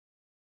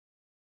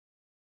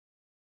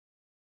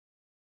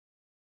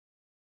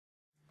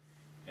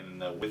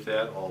with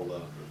that,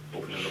 I'll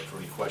open it up for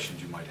any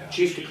questions you might have.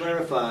 Chief, to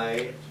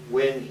clarify,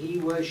 when he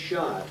was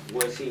shot,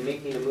 was he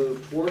making a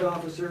move toward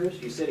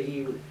officers? You said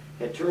he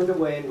had turned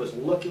away and was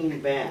looking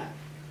back.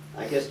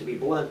 I guess to be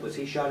blunt, was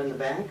he shot in the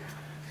back?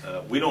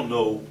 We don't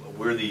know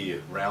where the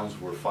rounds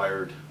were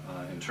fired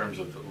in terms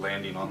of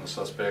landing on the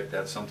suspect.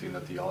 That's something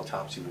that the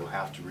autopsy will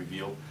have to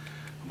reveal.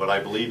 But I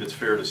believe it's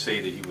fair to say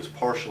that he was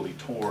partially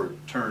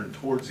turned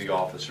towards the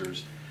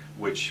officers,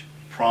 which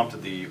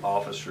prompted the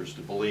officers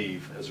to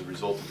believe, as a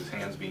result of his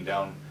hands being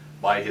down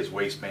by his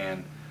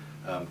waistband,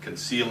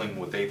 concealing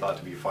what they thought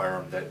to be a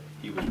firearm, that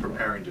he was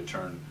preparing to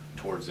turn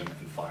towards them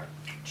and fire.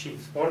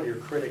 Chief, one of your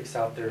critics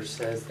out there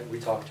says that we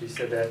talked to,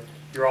 said that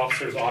your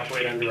officers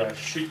operate under a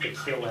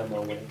shoot-to-kill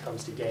MO when it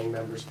comes to gang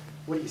members.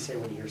 What do you say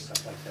when you hear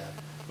stuff like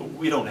that?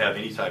 We don't have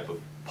any type of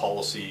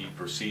policy,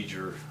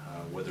 procedure,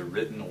 whether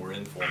written or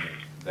informal,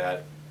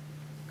 that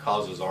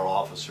causes our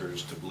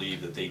officers to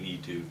believe that they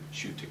need to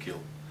shoot to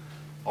kill.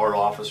 Our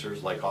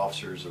officers, like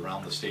officers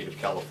around the state of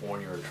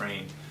California, are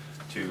trained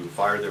to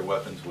fire their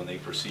weapons when they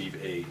perceive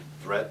a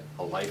threat,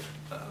 a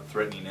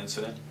life-threatening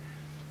incident,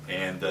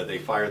 and they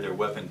fire their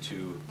weapon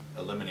to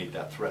eliminate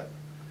that threat.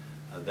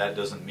 That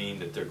doesn't mean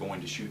that they're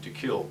going to shoot to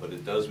kill, but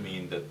it does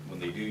mean that when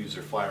they do use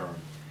their firearm,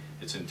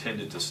 it's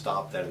intended to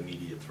stop that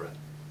immediate threat.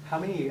 How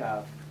many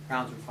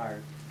rounds were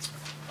fired?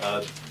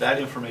 That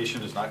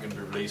information is not going to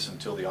be released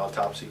until the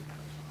autopsy.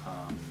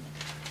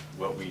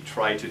 What we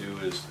try to do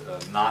is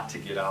not to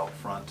get out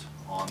front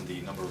on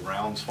the number of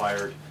rounds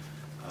fired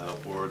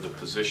or the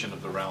position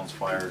of the rounds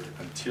fired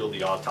until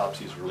the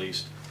autopsy is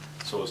released,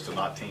 so as to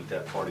not taint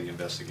that part of the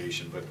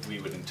investigation. But we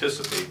would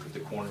anticipate that the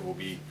coroner will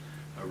be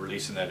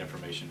releasing that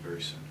information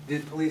very soon.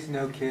 Did police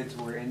know kids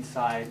were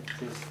inside,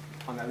 just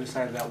on the other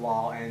side of that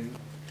wall, and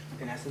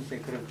in essence they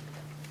could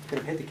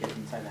have hit the kids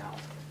inside the house?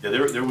 Yeah,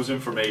 there was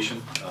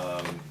information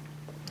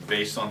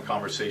based on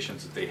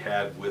conversations that they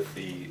had with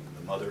the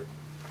mother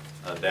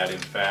that in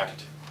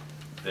fact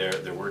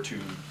there were two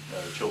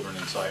children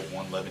inside,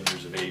 one 11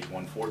 years of age,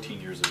 one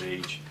 14 years of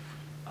age.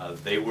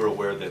 They were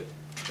aware that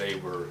they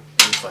were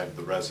inside of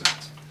the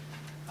residence.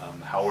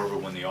 However,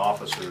 when the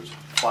officers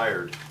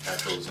fired at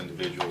those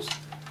individuals,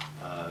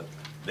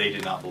 they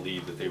did not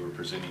believe that they were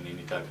presenting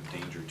any type of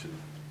danger to the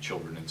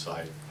children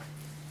inside.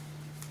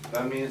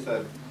 That means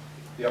that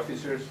the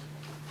officers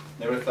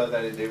never thought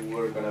that they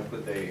were going to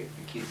put the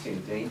kids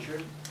in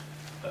danger?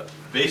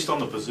 Based on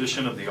the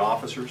position of the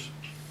officers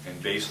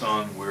and based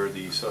on where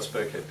the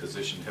suspect had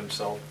positioned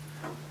himself,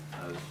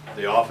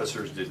 the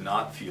officers did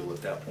not feel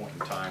at that point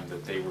in time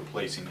that they were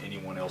placing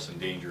anyone else in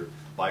danger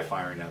by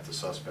firing at the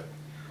suspect.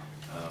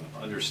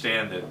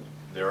 Understand that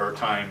there are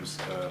times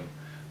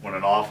when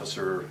an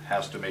officer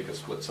has to make a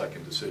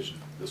split-second decision.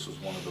 This was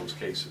one of those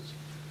cases.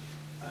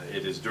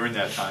 It is during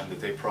that time that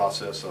they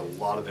process a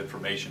lot of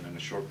information in a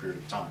short period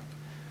of time.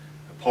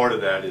 Part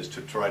of that is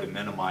to try to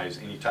minimize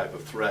any type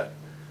of threat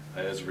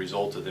as a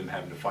result of them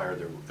having to fire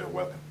their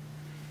weapon.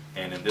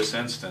 And in this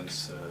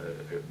instance,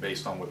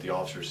 based on what the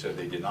officers said,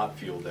 they did not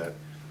feel that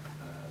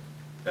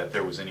that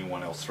there was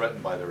anyone else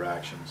threatened by their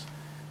actions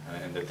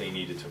and that they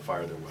needed to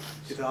fire their weapons.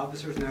 Did the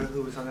officers know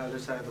who was on the other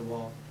side of the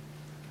wall?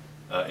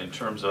 In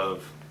terms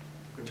of?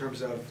 In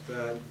terms of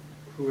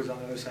who was on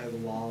the other side of the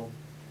wall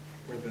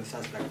where the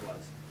suspect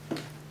was?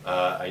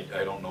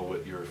 I don't know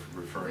what you're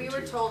referring to.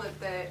 We were told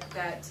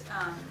that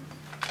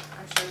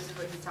I'm sure this is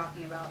what he's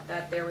talking about,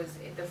 that there was,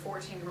 the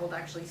 14-year-old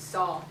actually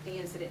saw the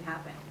incident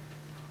happen.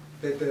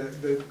 That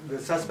the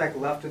suspect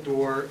left the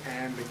door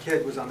and the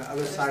kid was on the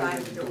other side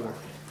of the door.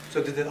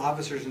 So did the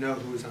officers know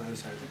who was on the other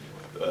side of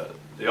the door?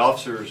 The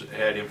officers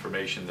had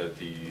information that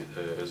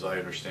as I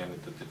understand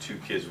it, that the two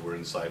kids were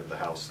inside of the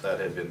house. That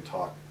had been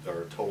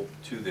told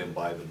to them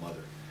by the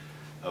mother.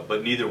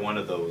 But neither one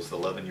of those, the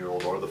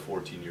 11-year-old or the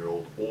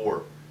 14-year-old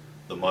or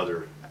the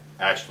mother,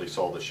 actually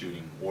saw the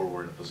shooting or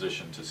were in a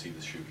position to see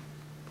the shooting.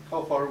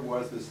 How far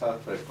was the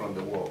suspect from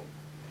the wall?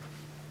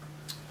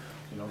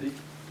 You know,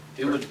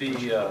 it would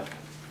be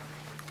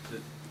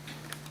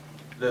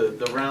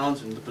the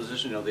rounds and the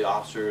position of the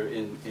officer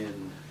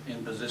in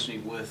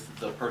positioning with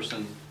the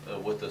person,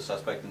 with the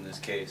suspect in this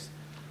case.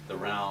 The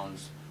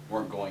rounds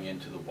weren't going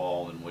into the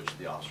wall in which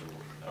the officer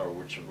or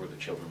where the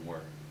children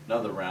were. None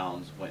of the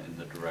rounds went in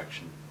the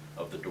direction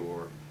of the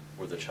door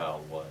where the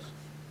child was.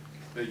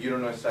 But you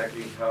don't know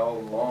exactly how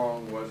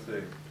long was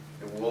the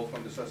wall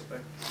from the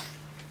suspect?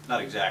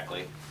 Not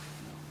exactly.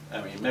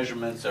 I mean,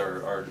 measurements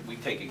are we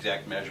take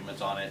exact measurements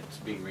on it. It's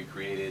being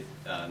recreated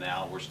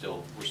now. We're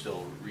still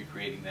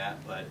recreating that,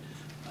 but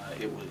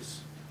it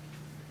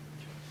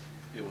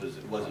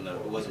wasn't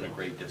a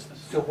great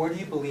distance. So where do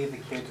you believe the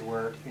kids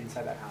were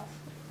inside that house?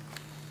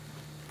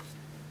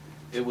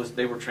 They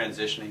were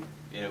transitioning.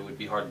 It would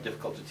be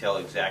difficult to tell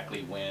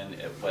exactly when,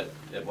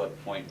 at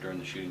what point during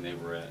the shooting they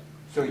were at.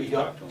 So you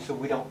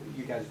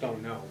guys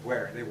don't know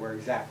where they were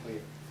exactly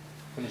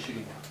when the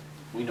shooting happened?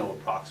 We know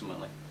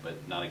approximately,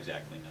 but not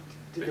exactly, no.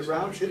 Did the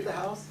rounds hit the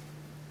house?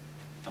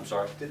 I'm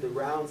sorry? Did the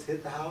rounds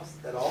hit the house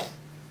at all?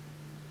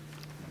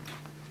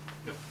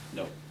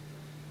 No.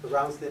 The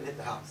rounds didn't hit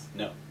the house?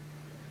 No.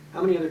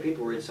 How many other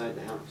people were inside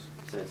the house?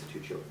 besides the two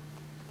children?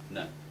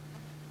 None.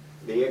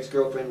 The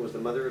ex-girlfriend was the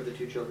mother of the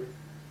two children?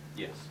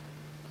 Yes.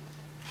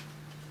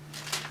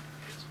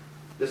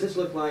 Does this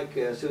look like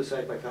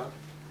suicide by cop?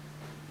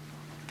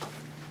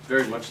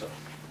 Very much so.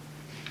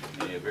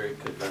 Yeah, very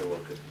well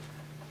could.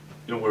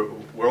 You know,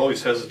 we're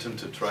always hesitant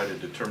to try to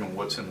determine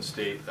what's in the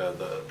state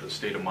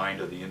of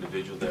mind of the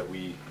individual that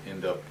we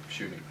end up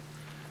shooting.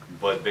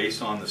 But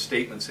based on the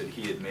statements that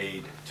he had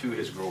made to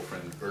his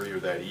girlfriend earlier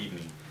that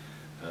evening,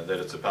 that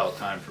it's about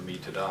time for me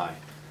to die,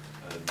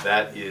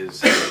 that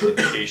is an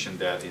indication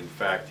that in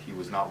fact he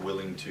was not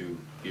willing to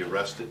be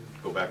arrested,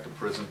 go back to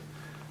prison,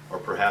 or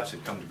perhaps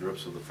had come to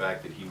grips with the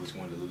fact that he was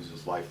going to lose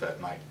his life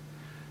that night.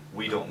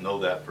 We don't know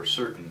that for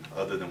certain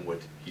other than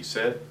what he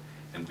said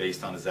and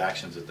based on his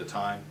actions at the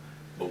time,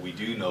 but we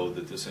do know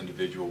that this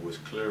individual was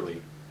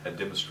clearly, had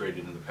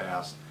demonstrated in the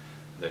past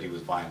that he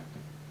was violent,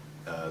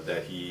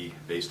 that he,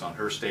 based on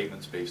her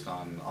statements, based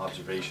on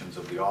observations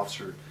of the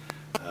officer,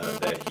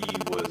 that he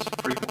was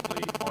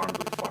frequently armed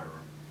with a firearm.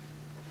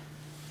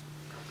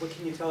 What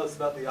can you tell us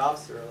about the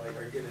officer? Like,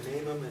 are you going to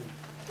name him, and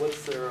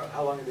what's their,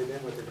 how long have they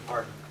been with the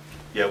department?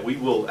 Yeah, we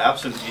will,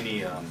 absent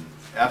any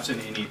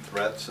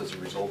threats as a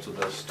result of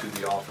this to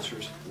the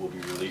officers, we'll be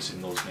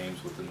releasing those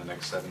names within the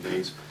next 7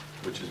 days,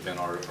 which has been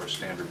our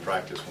standard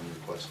practice when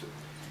requested.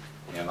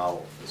 And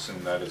I'll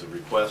assume that as a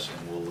request,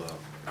 and we'll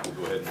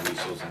go ahead and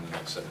release those in the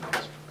next 7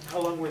 days.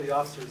 How long were the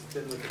officers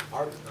been with the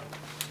department,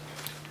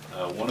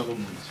 though? One of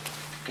them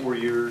 4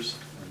 years,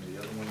 and the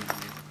other one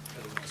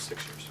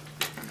 6 years.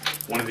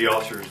 One of the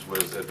officers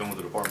had been with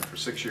the department for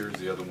 6 years,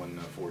 the other one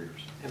 4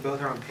 years. And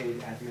both are on paid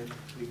admin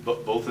leave?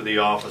 Both of the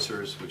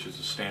officers, which is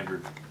a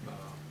standard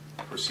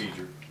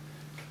procedure,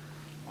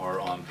 are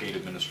on paid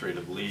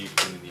administrative leave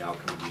pending the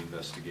outcome of the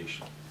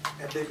investigation.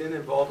 Have they been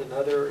involved in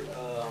other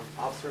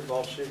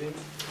officer-involved shootings?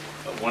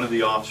 One of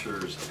the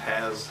officers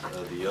has,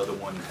 the other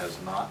one has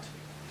not,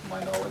 to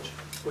my knowledge.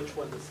 Which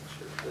one,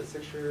 the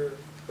six-year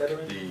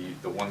veteran?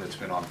 The one that's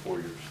been on 4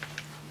 years.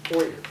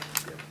 4 years.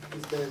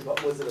 He's been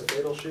involved. Was it a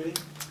fatal shooting?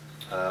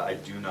 I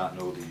do not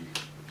know the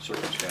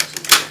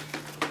circumstances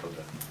of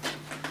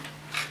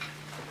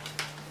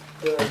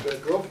that. The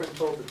girlfriend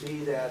told the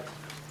B that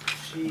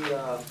she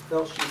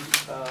felt she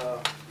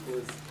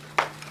was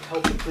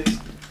helping police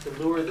to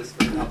lure this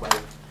man out by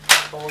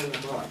following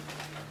him up.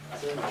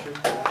 Is there any truth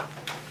to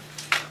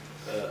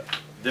that?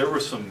 There were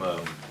some,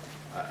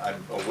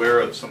 I'm aware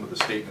of some of the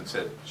statements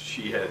that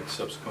she had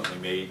subsequently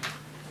made.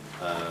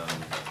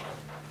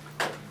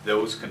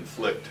 Those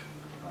conflict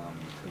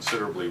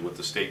considerably with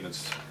the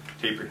statements,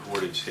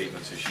 tape-recorded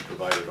statements that she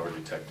provided our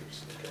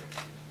detectives. Okay.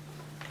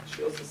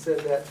 She also said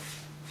that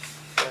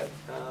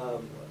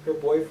her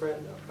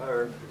boyfriend,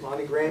 or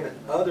Lonnie Graham,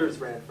 and others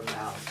ran from the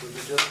house. Was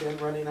it just him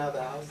running out of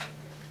the house?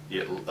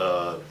 Yeah,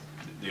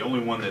 the only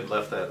one that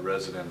left that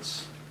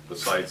residence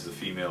besides the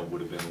female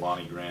would have been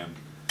Lonnie Graham,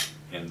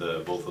 and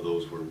both of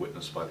those were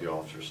witnessed by the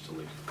officers to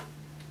leave.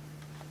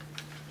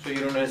 So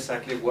you don't know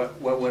exactly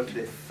what was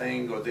the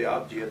thing or the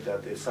object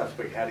that the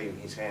suspect had in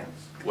his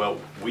hands?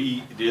 Well,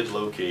 we did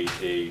locate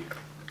a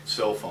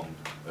cell phone,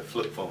 a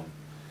flip phone,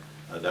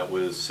 that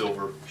was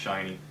silver,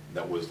 shiny,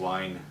 that was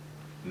lying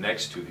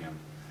next to him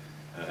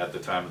at the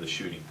time of the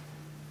shooting.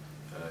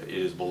 It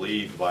is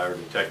believed by our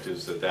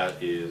detectives that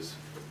that is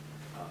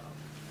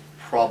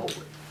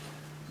probably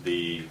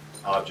the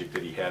object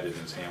that he had in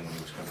his hand when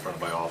he was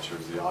confronted by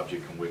officers, the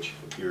object in which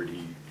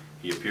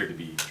he appeared to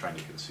be trying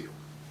to conceal.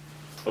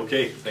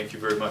 Okay, thank you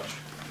very much.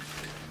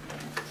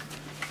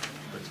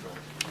 Let's go.